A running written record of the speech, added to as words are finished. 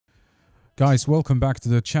Guys, welcome back to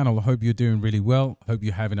the channel. I hope you're doing really well. Hope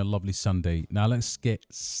you're having a lovely Sunday. Now let's get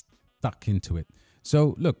stuck into it.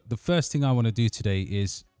 So look, the first thing I want to do today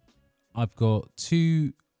is I've got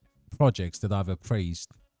two projects that I've appraised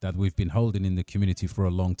that we've been holding in the community for a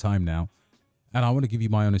long time now. And I want to give you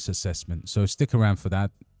my honest assessment. So stick around for that.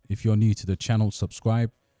 If you're new to the channel, subscribe,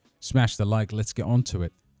 smash the like. Let's get on to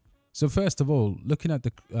it. So first of all, looking at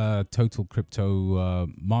the total crypto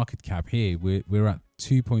market cap here, we're at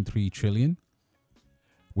 2.3 trillion,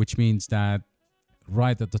 which means that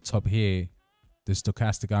right at the top here, the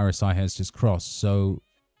stochastic RSI has just crossed. So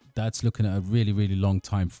that's looking at a really, really long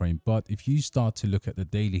time frame. But if you start to look at the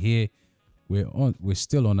daily here, we're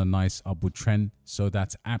still on a nice upward trend. So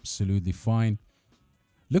that's absolutely fine.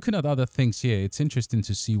 Looking at other things here, it's interesting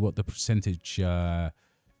to see what the percentage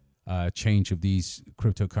change of these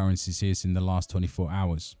cryptocurrencies is in the last 24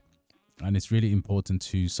 hours. And it's really important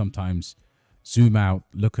to sometimes zoom out,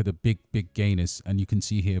 look at the big gainers, and you can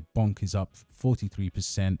see here Bonk is up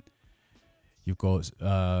 43%. You've got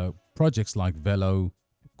projects like Velo,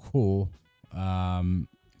 Core,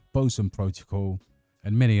 Boson Protocol,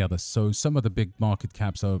 and many others. So some of the big market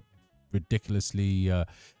caps are ridiculously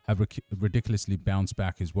ridiculously bounced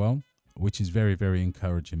back as well, which is very, very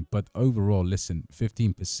encouraging. But overall, listen,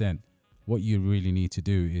 15%, what you really need to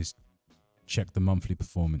do is check the monthly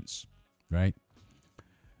performance, right?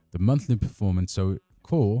 The monthly performance, so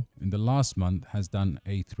Core in the last month has done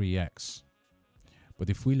a 3x. But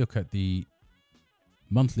if we look at the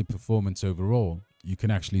monthly performance overall, you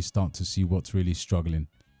can actually start to see what's really struggling.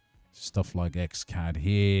 Stuff like XCAD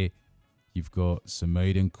here. You've got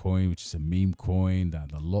Samoan coin, which is a meme coin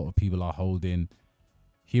that a lot of people are holding.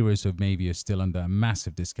 Heroes of Maybe are still under a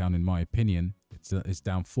massive discount, in my opinion. It's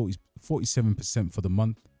down 47% for the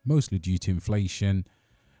month, mostly due to inflation.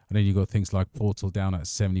 And then you got things like Portal down at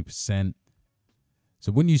 70%.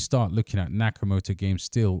 So when you start looking at Nakamoto games,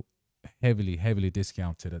 still heavily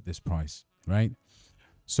discounted at this price, right?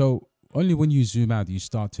 So only when you zoom out, you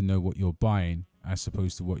start to know what you're buying, as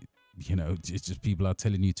opposed to what, you know, it's just people are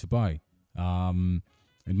telling you to buy. In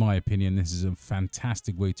my opinion, this is a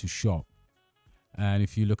fantastic way to shop. And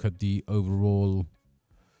if you look at the overall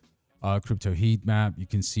crypto heat map, you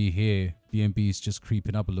can see here BNB is just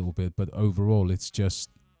creeping up a little bit, but overall it's just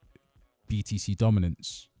BTC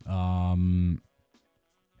dominance,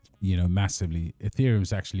 you know, massively.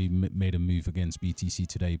 Ethereum's actually made a move against BTC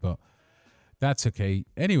today, but that's okay.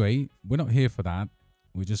 Anyway, we're not here for that.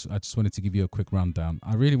 I just wanted to give you a quick rundown.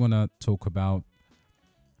 I really want to talk about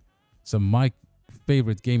some of my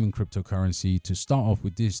favorite gaming cryptocurrency. To start off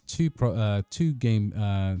with this two product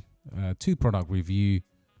review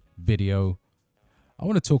video, I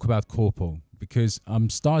want to talk about Qorpo, because I'm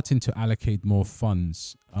starting to allocate more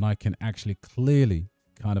funds and I can actually clearly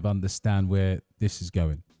kind of understand where this is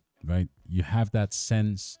going, right? You have that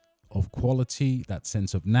sense of quality, that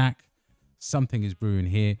sense of knack. Something is brewing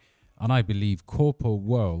here. And I believe Qorpo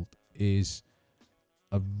World is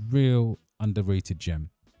a real underrated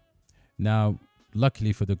gem. Now,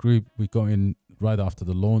 luckily for the group, we got in right after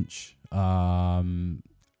the launch.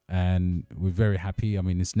 And we're very happy. I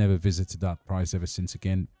mean, it's never visited that price ever since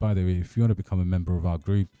again. By the way, if you want to become a member of our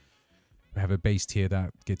group, we have a base tier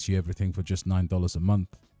that gets you everything for just $9 a month.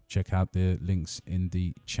 Check out the links in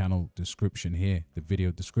the channel description here, the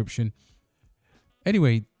video description.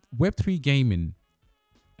 Anyway, Web3 gaming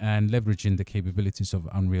and leveraging the capabilities of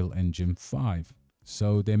Unreal Engine 5.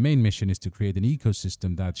 So their main mission is to create an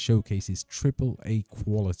ecosystem that showcases AAA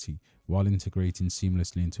quality while integrating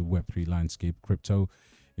seamlessly into Web3 landscape crypto.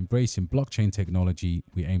 Embracing blockchain technology,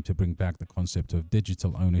 we aim to bring back the concept of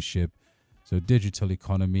digital ownership, so digital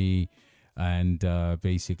economy, and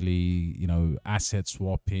basically, you know, asset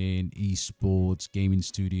swapping, esports, gaming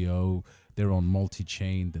studio. They're on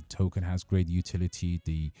multi-chain. The token has great utility.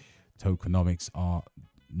 The tokenomics are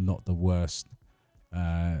not the worst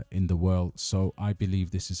in the world. So I believe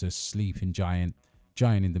this is a sleeping giant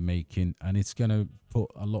in the making, and it's gonna put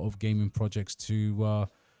a lot of gaming projects to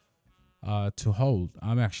hold.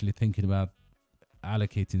 I'm actually thinking about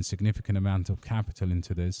allocating significant amount of capital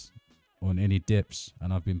into this on any dips,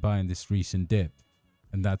 and I've been buying this recent dip,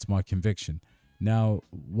 and that's my conviction. Now,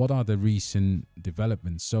 what are the recent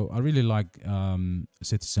developments? So I really like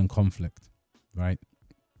Citizen Conflict, right?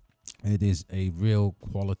 It is a real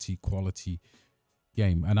quality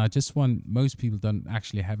game, and I just want, most people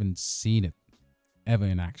haven't seen it ever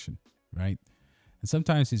in action, right? And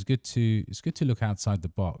sometimes it's good to look outside the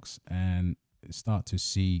box and start to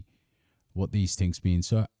see what these things mean.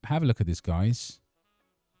 So have a look at this, guys.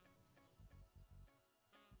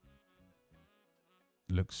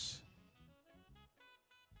 Looks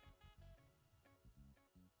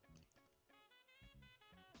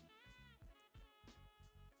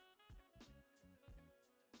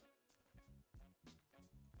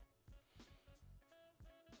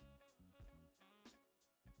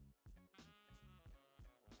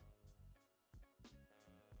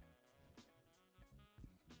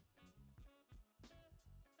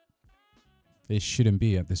It shouldn't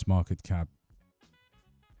be at this market cap.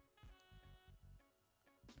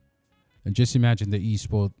 And just imagine the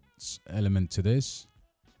esports element to this.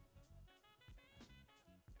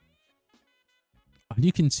 And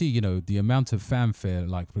you can see, you know, the amount of fanfare,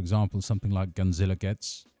 like, for example, something like Gunzilla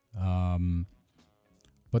gets.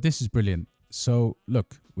 But this is brilliant. So,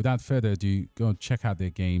 look, without further ado, go and check out their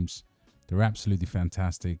games. They're absolutely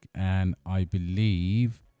fantastic. And I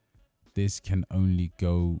believe this can only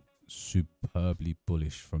go superbly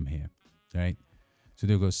bullish from here, right? So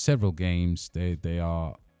they've got several games. They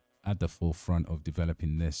are at the forefront of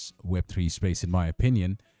developing this Web3 space, in my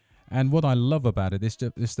opinion. And what I love about it is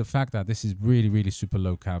the fact that this is really, really super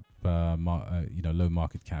low cap, low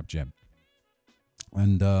market cap gem.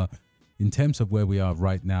 And in terms of where we are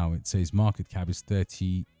right now, it says market cap is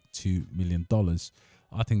 $32 million.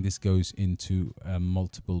 I think this goes into a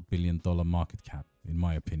multiple billion-dollar market cap, in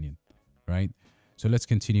my opinion, right? So let's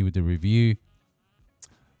continue with the review.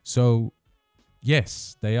 So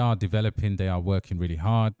yes, they are developing, they are working really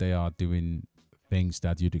hard, they are doing things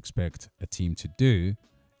that you'd expect a team to do.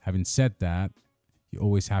 Having said that, you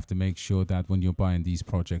always have to make sure that when you're buying these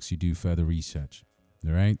projects, you do further research,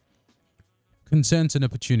 all right? Concerns and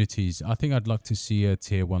opportunities. I think I'd like to see a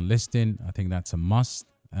tier 1 listing. I think that's a must.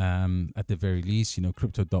 At the very least, you know,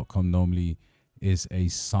 crypto.com normally is a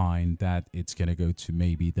sign that it's going to go to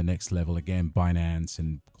maybe the next level again, Binance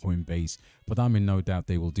and Coinbase. But I'm in no doubt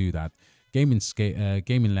they will do that. Gaming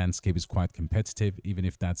landscape is quite competitive, even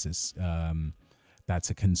if that's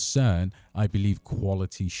a concern. I believe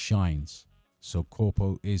quality shines. So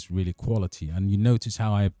Qorpo is really quality. And you notice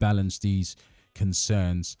how I balance these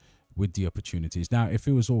concerns with the opportunities. Now, if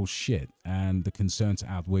it was all shit and the concerns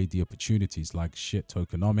outweigh the opportunities, like shit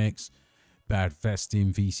tokenomics, bad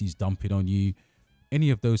vesting, VCs dumping on you, any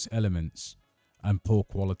of those elements, and poor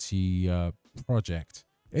quality project,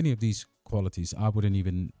 any of these qualities, I wouldn't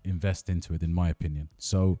even invest into it, in my opinion.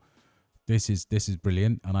 So this is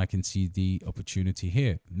brilliant, and I can see the opportunity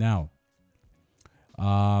here. Now,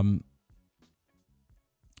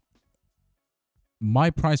 my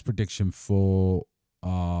price prediction for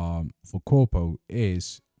Qorpo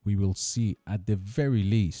is we will see at the very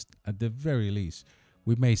least,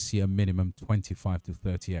 we may see a minimum 25 to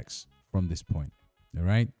 30x from this point. All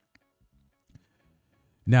right.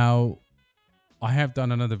 Now, I have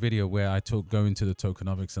done another video where I go into the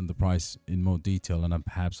tokenomics and the price in more detail, and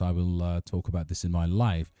perhaps I will talk about this in my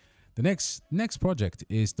live. The next project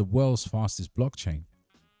is the world's fastest blockchain,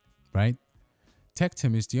 right?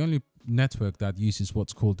 Tectum is the only network that uses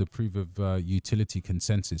what's called the proof of utility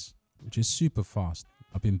consensus, which is super fast.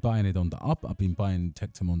 I've been buying it on the up. I've been buying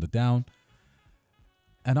Tectum on the down.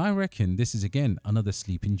 And I reckon this is, again, another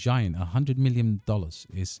sleeping giant. $100 million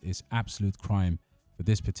is absolute crime for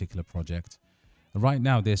this particular project. Right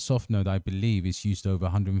now, their soft node, I believe, is used over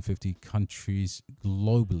 150 countries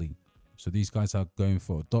globally. So these guys are going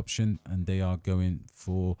for adoption, and they are going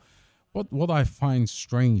for what I find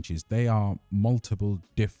strange is they are multiple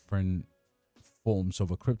different forms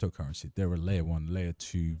of a cryptocurrency. They're a layer 1, layer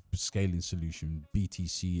 2 scaling solution,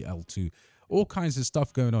 BTC, L2, all kinds of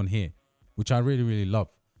stuff going on here, which I really, really love.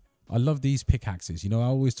 I love these pickaxes. You know, I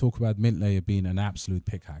always talk about mint layer being an absolute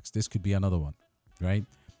pickaxe. This could be another one, right?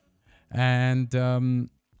 And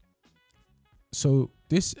so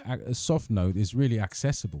this soft node is really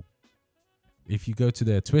accessible. If you go to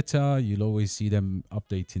their Twitter, you'll always see them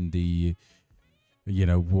updating the, you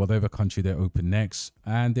know, whatever country they're open next.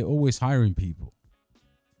 And they're always hiring people.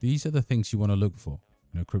 These are the things you want to look for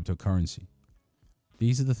in a cryptocurrency.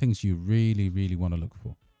 These are the things you really, really want to look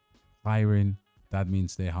for. Hiring, that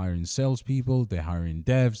means they're hiring salespeople, they're hiring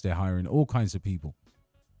devs, they're hiring all kinds of people.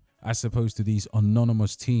 As opposed to these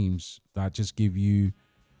anonymous teams that just give you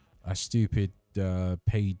a stupid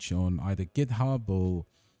page on either GitHub or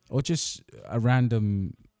just a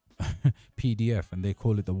random PDF, and they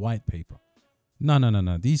call it the white paper.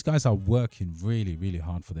 No. These guys are working really, really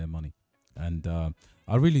hard for their money. And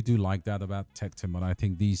I really do like that about Tectum. And I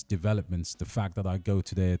think these developments, the fact that I go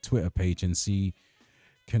to their Twitter page and see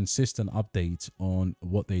consistent updates on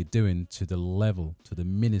what they're doing to the level, to the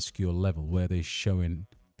minuscule level where they're showing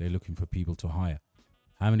they're looking for people to hire.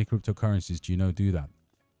 How many cryptocurrencies do you know do that?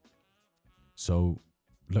 So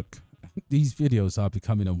look, these videos are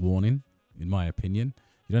becoming a warning, in my opinion.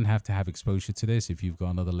 You don't have to have exposure to this. If you've got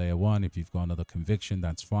another layer 1, if you've got another conviction,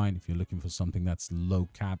 that's fine. If you're looking for something that's low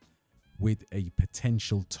cap with a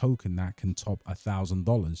potential token that can top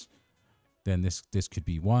 $1,000, then this could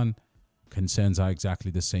be one. Concerns are exactly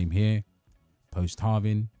the same here.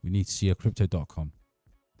 Post-halving, we need to see a crypto.com,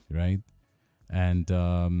 right?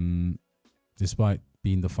 And despite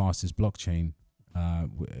being the fastest blockchain,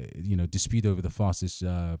 dispute over the fastest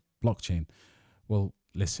blockchain. Well,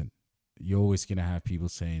 listen, you're always going to have people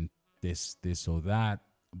saying this or that,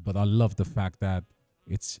 but I love the fact that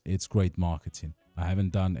it's great marketing. I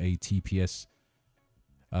haven't done a TPS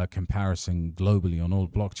comparison globally on all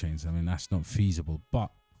blockchains. I mean, that's not feasible, but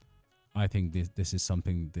I think this is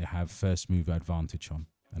something they have first mover advantage on,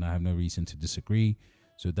 and I have no reason to disagree.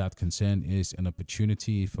 So that concern is an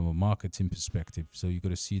opportunity from a marketing perspective. So you got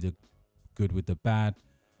to see the good with the bad,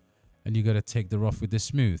 and you got to take the rough with the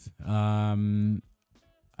smooth. And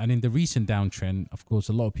in the recent downtrend, of course,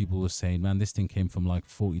 a lot of people were saying, man, this thing came from like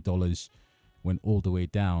 $40, went all the way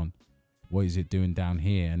down. What is it doing down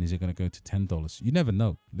here? And is it going to go to $10? You never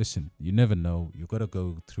know. Listen, you never know. You've got to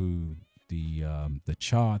go through the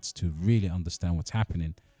charts to really understand what's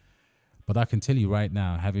happening. But I can tell you right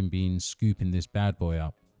now, having been scooping this bad boy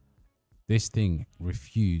up, this thing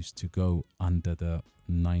refused to go under the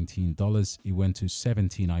 $19. It went to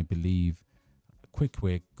 17, I believe.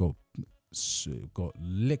 Quick got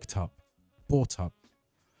licked up, bought up,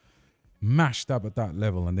 mashed up at that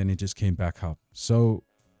level, and then it just came back up. So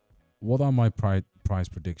what are my price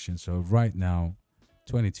predictions? So right now,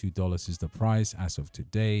 $22 is the price as of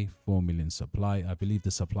today, 4 million supply. I believe the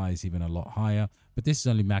supply is even a lot higher, but this is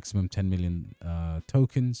only maximum 10 million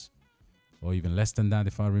tokens, or even less than that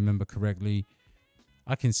if I remember correctly.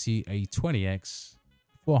 I can see a 20x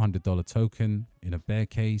 $400 token in a bear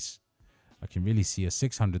case. I can really see a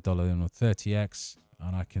 $600 on a 30x,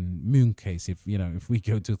 and I can moon case if we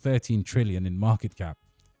go to 13 trillion in market cap,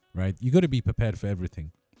 right? You got to be prepared for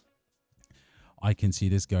everything. I can see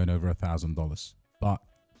this going over $1,000. But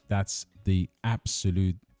that's the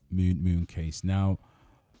absolute moon case. Now,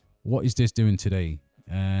 what is this doing today?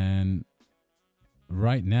 And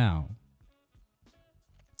right now,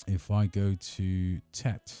 if I go to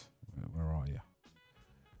TET, where are you?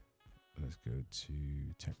 Let's go to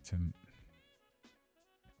Tectum.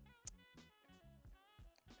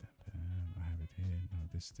 I have it here. Now,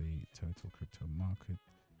 this is the total crypto market.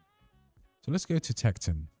 So let's go to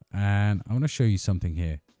Tectum, and I want to show you something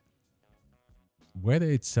here. Whether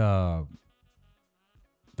it's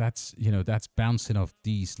that's bouncing off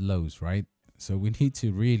these lows, right? So we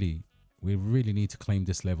really need to claim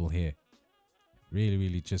this level here.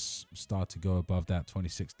 Really just start to go above that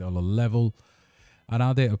 $26 level. And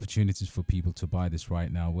are there opportunities for people to buy this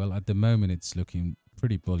right now? Well, at the moment it's looking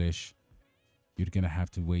pretty bullish. You're gonna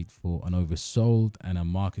have to wait for an oversold and a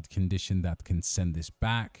market condition that can send this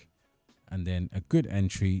back. And then a good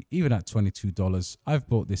entry, even at $22. I've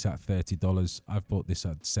bought this at $30. I've bought this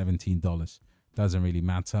at $17. Doesn't really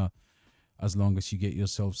matter, as long as you get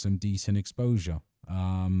yourself some decent exposure,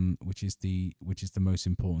 which is the most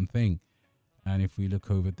important thing. And if we look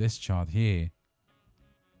over this chart here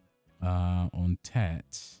on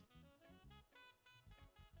TET,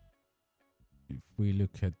 if we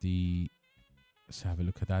look at let's have a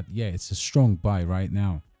look at that. Yeah, it's a strong buy right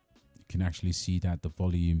now. You can actually see that the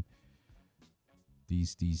volume.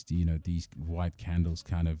 These white candles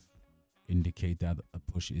kind of indicate that a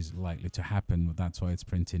push is likely to happen. That's why it's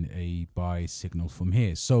printing a buy signal from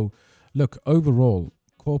here. So look, overall,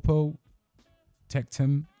 Qorpo,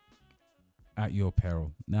 Tectum, at your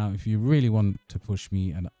peril. Now, if you really want to push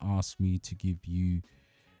me and ask me to give you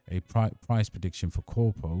a price prediction for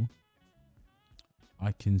Qorpo,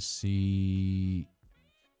 I can see,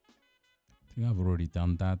 I think I've already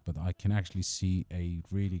done that, but I can actually see a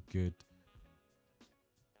really good,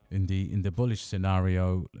 in the bullish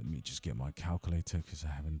scenario. Let me just get my calculator because I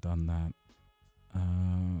haven't done that.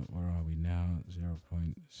 Where are we now?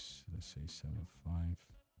 0.75.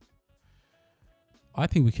 I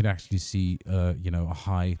think we could actually see a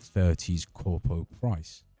high 30s Qorpo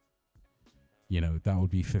price. That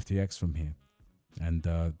would be 50x from here, and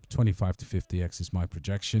 25 to 50x is my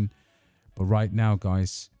projection. But right now,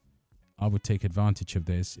 guys, I would take advantage of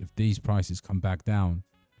this. If these prices come back down,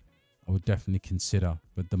 I would definitely consider,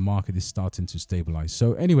 but the market is starting to stabilize.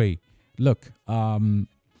 So anyway, look, I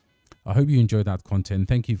hope you enjoyed that content.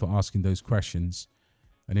 Thank you for asking those questions.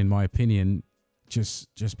 And in my opinion, just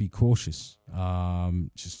be cautious.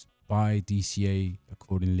 Just buy DCA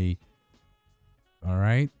accordingly. All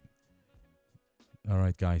right,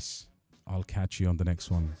 guys. I'll catch you on the next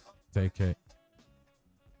one. Take care.